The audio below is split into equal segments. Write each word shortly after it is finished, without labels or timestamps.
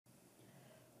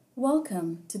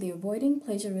Welcome to the Avoiding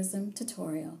Plagiarism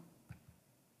tutorial.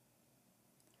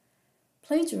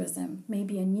 Plagiarism may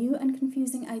be a new and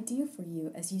confusing idea for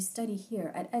you as you study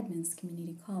here at Edmonds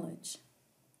Community College.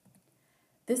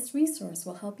 This resource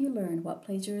will help you learn what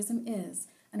plagiarism is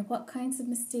and what kinds of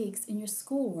mistakes in your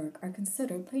schoolwork are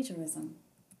considered plagiarism.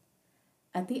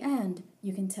 At the end,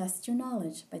 you can test your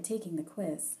knowledge by taking the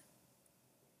quiz.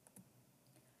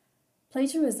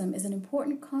 Plagiarism is an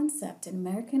important concept in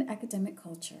American academic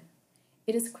culture.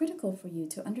 It is critical for you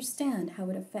to understand how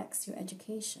it affects your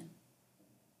education.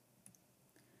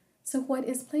 So what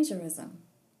is plagiarism?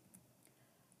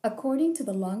 According to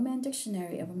the Longman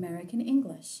Dictionary of American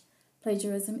English,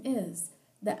 plagiarism is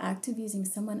the act of using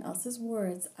someone else's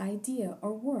words, idea,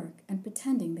 or work and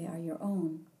pretending they are your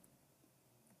own.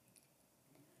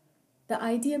 The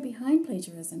idea behind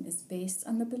plagiarism is based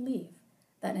on the belief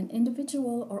that an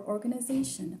individual or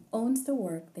organization owns the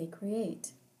work they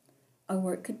create. A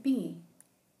work could be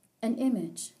an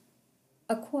image,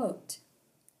 a quote,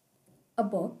 a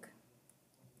book,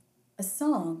 a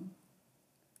song,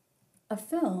 a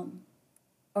film,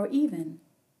 or even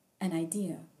an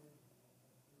idea.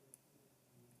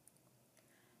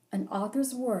 An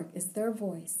author's work is their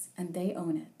voice and they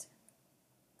own it.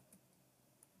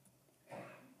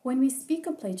 When we speak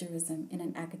of plagiarism in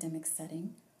an academic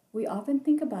setting, we often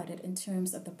think about it in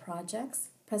terms of the projects,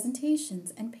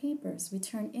 presentations, and papers we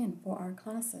turn in for our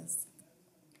classes.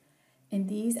 In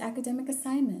these academic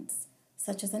assignments,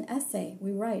 such as an essay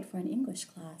we write for an English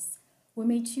class, we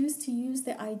may choose to use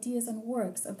the ideas and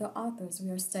works of the authors we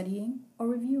are studying or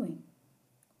reviewing.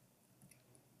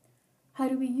 How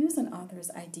do we use an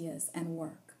author's ideas and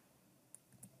work?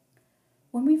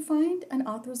 When we find an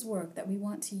author's work that we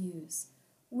want to use,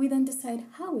 we then decide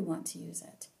how we want to use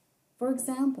it. For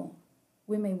example,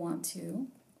 we may want to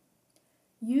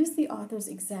use the author's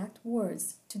exact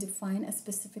words to define a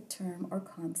specific term or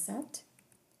concept,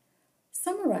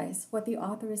 summarize what the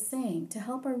author is saying to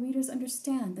help our readers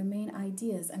understand the main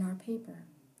ideas in our paper,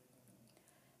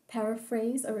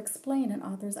 paraphrase or explain an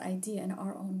author's idea in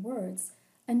our own words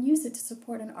and use it to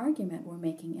support an argument we're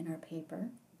making in our paper,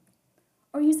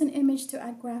 or use an image to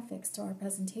add graphics to our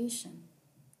presentation.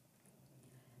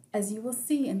 As you will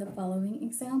see in the following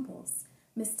examples,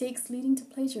 mistakes leading to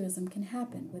plagiarism can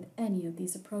happen with any of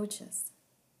these approaches.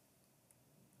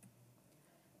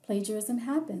 Plagiarism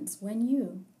happens when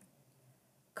you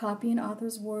copy an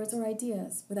author's words or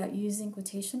ideas without using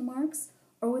quotation marks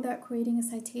or without creating a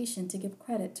citation to give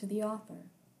credit to the author.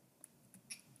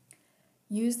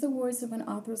 Use the words of an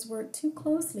author's work too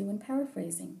closely when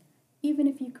paraphrasing, even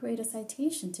if you create a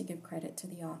citation to give credit to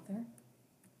the author.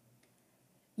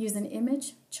 Use an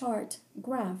image, chart,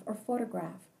 graph, or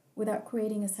photograph without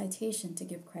creating a citation to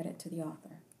give credit to the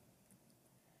author.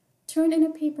 Turn in a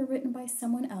paper written by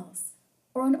someone else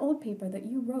or an old paper that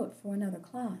you wrote for another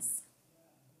class.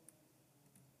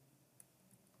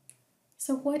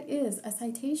 So what is a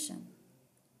citation?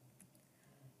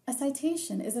 A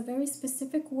citation is a very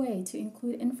specific way to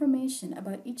include information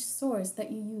about each source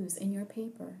that you use in your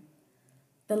paper.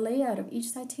 The layout of each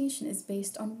citation is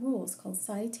based on rules called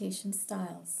citation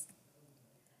styles.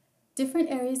 Different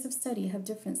areas of study have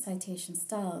different citation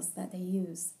styles that they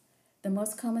use. The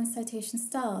most common citation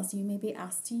styles you may be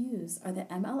asked to use are the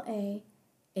MLA,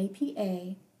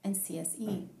 APA, and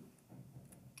CSE.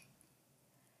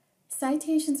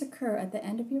 Citations occur at the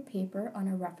end of your paper on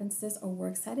a references or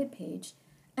works cited page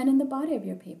and in the body of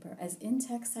your paper as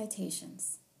in-text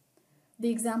citations. The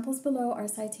examples below are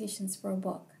citations for a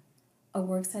book. A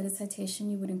works cited citation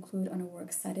you would include on a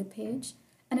works cited page,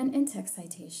 and an in-text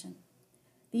citation.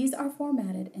 These are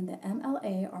formatted in the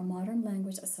MLA or Modern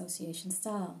Language Association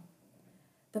style.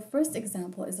 The first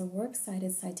example is a works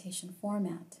cited citation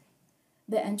format.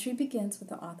 The entry begins with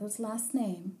the author's last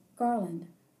name, Garland,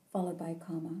 followed by a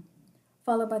comma,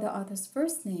 followed by the author's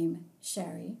first name,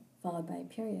 Sherry, followed by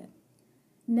a period.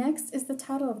 Next is the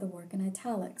title of the work in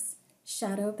italics,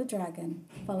 Shadow of the Dragon,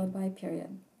 followed by a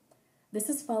period. This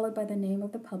is followed by the name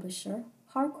of the publisher,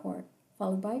 Harcourt,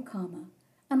 followed by a comma,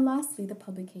 and lastly the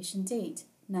publication date,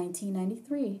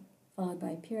 1993, followed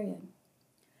by a period.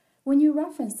 When you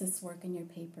reference this work in your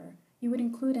paper, you would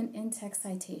include an in-text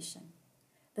citation.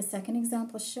 The second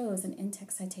example shows an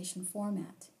in-text citation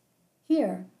format.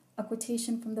 Here, a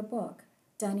quotation from the book,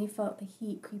 Danny felt the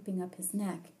heat creeping up his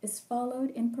neck, is followed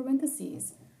in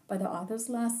parentheses by the author's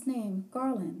last name,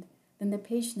 Garland, then the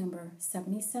page number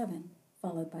 77,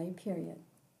 followed by a period.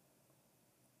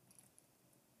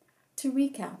 To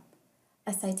recap,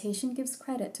 a citation gives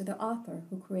credit to the author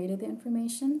who created the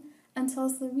information and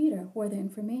tells the reader where the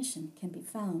information can be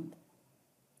found.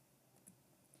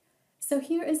 So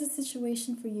here is a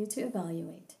situation for you to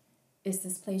evaluate. Is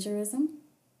this plagiarism?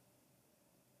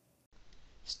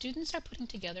 Students are putting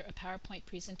together a PowerPoint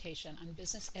presentation on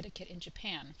business etiquette in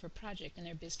Japan for a project in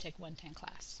their BizTech 110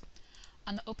 class.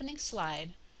 On the opening slide,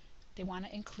 they want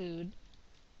to include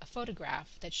a photograph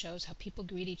that shows how people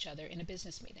greet each other in a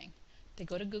business meeting. They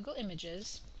go to Google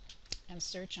Images and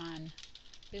search on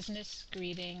business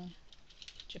greeting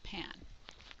Japan.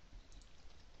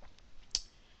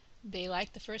 They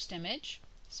like the first image,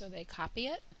 so they copy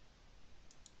it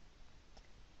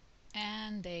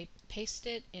and they paste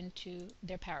it into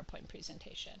their PowerPoint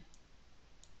presentation.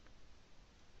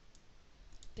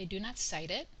 They do not cite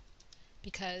it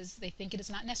because they think it is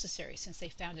not necessary since they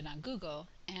found it on Google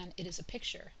and it is a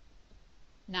picture,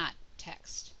 not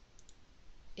text.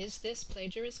 Is this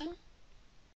plagiarism?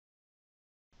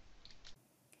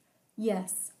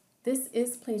 Yes, this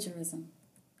is plagiarism.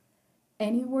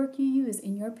 Any work you use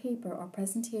in your paper or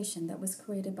presentation that was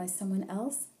created by someone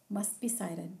else must be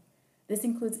cited. This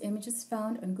includes images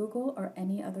found on Google or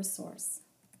any other source.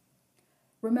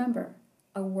 Remember,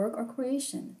 a work or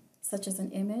creation, such as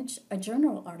an image, a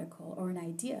journal article, or an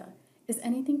idea, is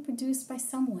anything produced by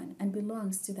someone and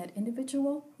belongs to that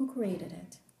individual who created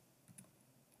it.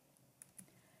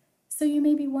 So you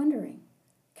may be wondering,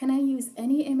 can I use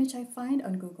any image I find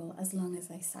on Google as long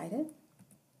as I cite it?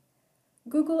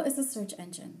 Google is a search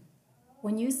engine.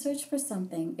 When you search for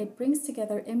something, it brings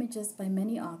together images by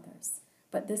many authors,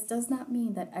 but this does not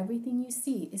mean that everything you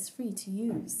see is free to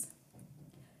use.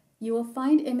 You will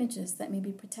find images that may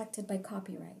be protected by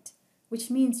copyright, which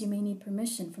means you may need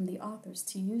permission from the authors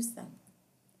to use them.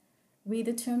 Read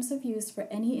the terms of use for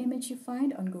any image you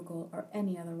find on Google or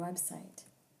any other website.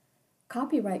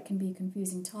 Copyright can be a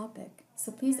confusing topic,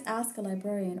 so please ask a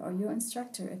librarian or your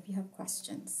instructor if you have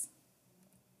questions.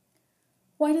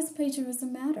 Why does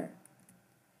plagiarism matter?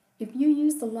 If you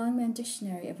use the Longman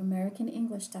Dictionary of American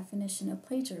English definition of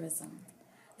plagiarism,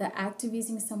 the act of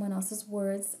using someone else's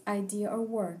words, idea, or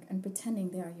work and pretending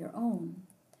they are your own,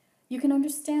 you can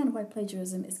understand why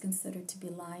plagiarism is considered to be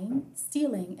lying,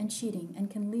 stealing, and cheating and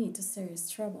can lead to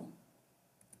serious trouble.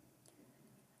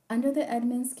 Under the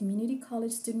Edmonds Community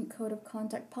College Student Code of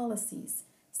Conduct Policies,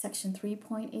 Section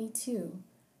 3.82,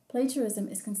 plagiarism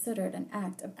is considered an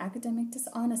act of academic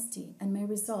dishonesty and may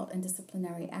result in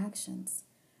disciplinary actions.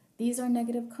 These are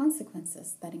negative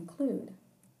consequences that include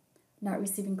not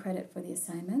receiving credit for the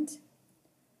assignment,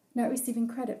 not receiving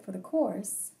credit for the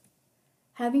course,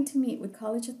 having to meet with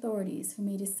college authorities who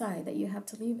may decide that you have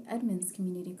to leave Edmonds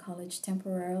Community College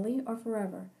temporarily or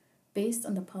forever based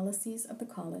on the policies of the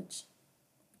college.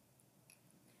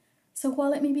 So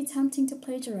while it may be tempting to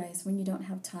plagiarize when you don't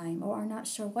have time or are not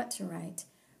sure what to write,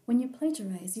 when you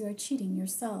plagiarize, you are cheating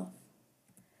yourself.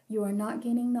 You are not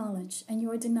gaining knowledge, and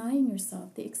you are denying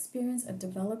yourself the experience of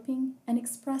developing and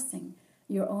expressing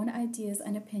your own ideas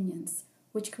and opinions,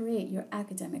 which create your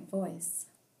academic voice.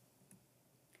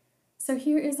 So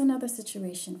here is another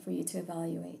situation for you to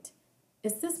evaluate.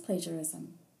 Is this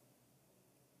plagiarism?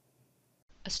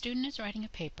 A student is writing a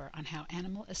paper on how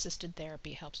animal-assisted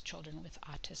therapy helps children with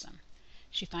autism.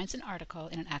 She finds an article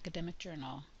in an academic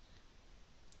journal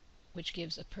which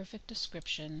gives a perfect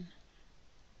description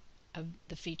of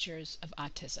the features of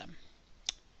autism.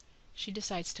 She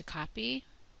decides to copy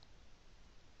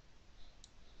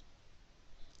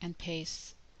and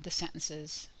paste the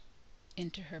sentences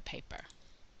into her paper.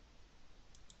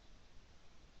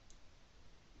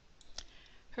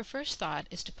 Her first thought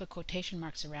is to put quotation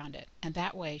marks around it, and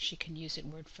that way she can use it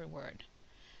word for word.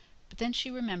 But then she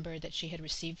remembered that she had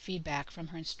received feedback from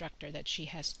her instructor that she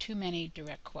has too many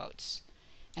direct quotes,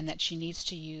 and that she needs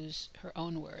to use her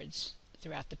own words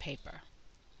throughout the paper.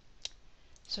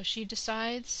 So she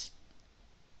decides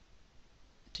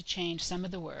to change some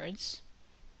of the words,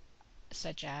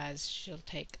 such as she'll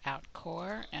take out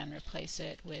core and replace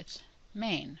it with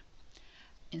main.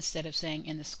 Instead of saying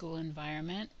in the school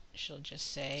environment, she'll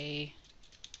just say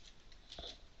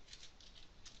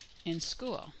in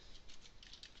school.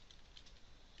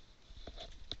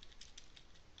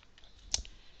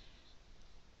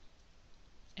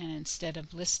 And instead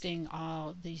of listing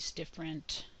all these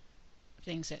different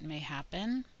things that may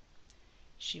happen,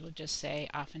 she will just say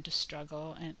often to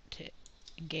struggle and to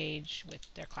engage with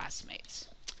their classmates.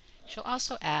 She'll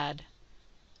also add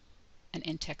an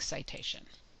in-text citation.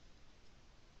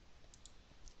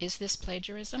 Is this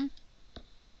plagiarism?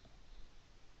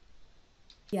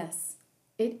 Yes,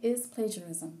 it is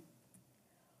plagiarism.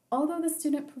 Although the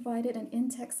student provided an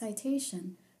in-text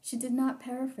citation, she did not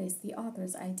paraphrase the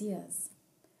author's ideas.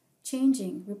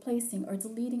 Changing, replacing, or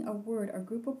deleting a word or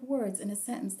group of words in a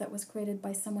sentence that was created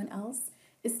by someone else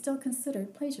is still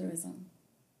considered plagiarism.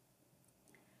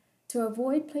 To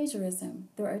avoid plagiarism,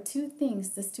 there are two things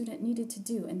the student needed to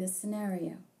do in this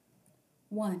scenario.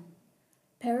 1.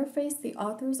 Paraphrase the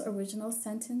author's original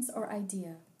sentence or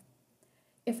idea.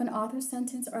 If an author's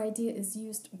sentence or idea is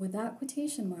used without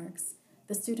quotation marks,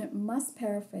 the student must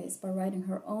paraphrase by writing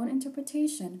her own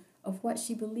interpretation of what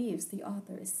she believes the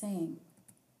author is saying.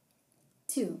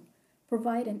 2.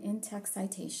 Provide an in-text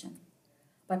citation.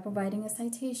 By providing a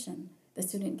citation, the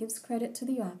student gives credit to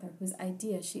the author whose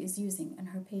idea she is using in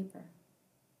her paper.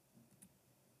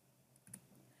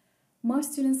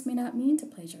 Most students may not mean to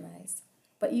plagiarize,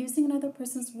 but using another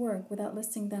person's work without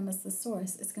listing them as the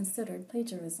source is considered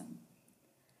plagiarism.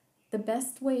 The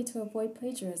best way to avoid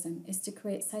plagiarism is to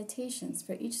create citations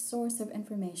for each source of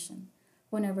information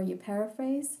whenever you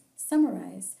paraphrase,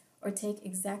 summarize, or take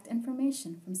exact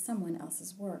information from someone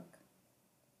else's work.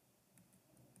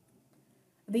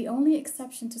 The only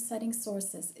exception to citing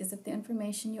sources is if the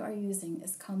information you are using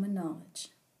is common knowledge.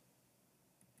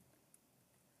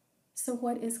 So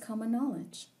what is common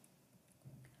knowledge?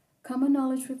 Common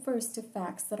knowledge refers to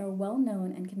facts that are well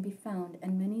known and can be found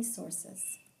in many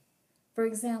sources. For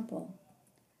example,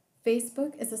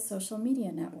 Facebook is a social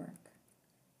media network.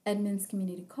 Edmonds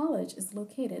Community College is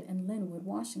located in Lynnwood,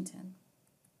 Washington.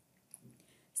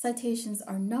 Citations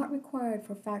are not required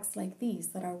for facts like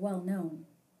these that are well known.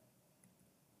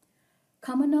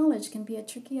 Common knowledge can be a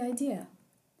tricky idea,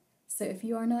 so if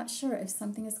you are not sure if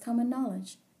something is common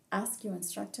knowledge, ask your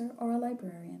instructor or a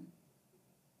librarian.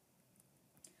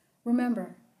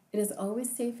 Remember, it is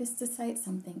always safest to cite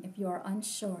something if you are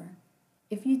unsure.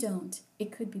 If you don't,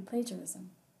 it could be plagiarism.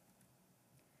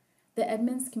 The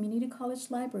Edmonds Community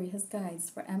College Library has guides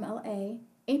for MLA,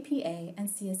 APA, and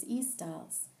CSE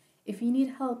styles. If you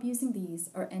need help using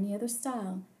these or any other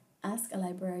style, ask a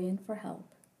librarian for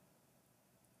help.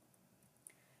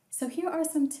 So here are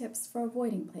some tips for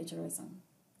avoiding plagiarism.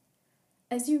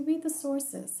 As you read the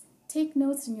sources, take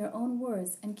notes in your own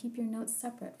words and keep your notes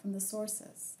separate from the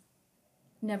sources.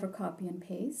 Never copy and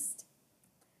paste.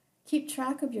 Keep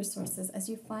track of your sources as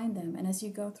you find them and as you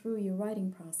go through your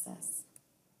writing process.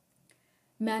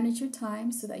 Manage your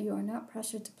time so that you are not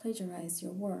pressured to plagiarize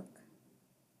your work.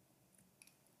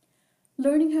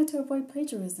 Learning how to avoid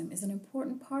plagiarism is an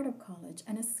important part of college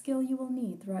and a skill you will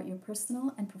need throughout your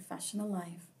personal and professional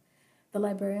life. The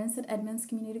librarians at Edmonds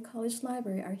Community College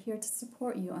Library are here to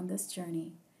support you on this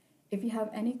journey. If you have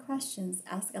any questions,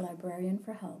 ask a librarian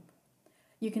for help.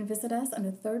 You can visit us on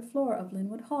the 3rd floor of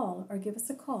Lynnwood Hall or give us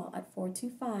a call at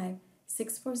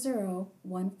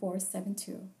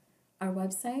 425-640-1472. Our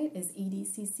website is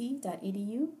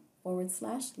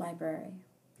edcc.edu/library.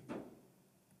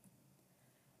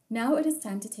 Now it is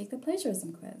time to take the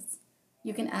plagiarism quiz.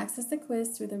 You can access the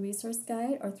quiz through the resource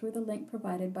guide or through the link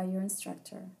provided by your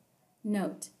instructor.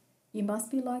 Note, you must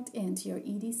be logged into your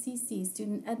EDCC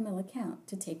Student EdMill account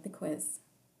to take the quiz.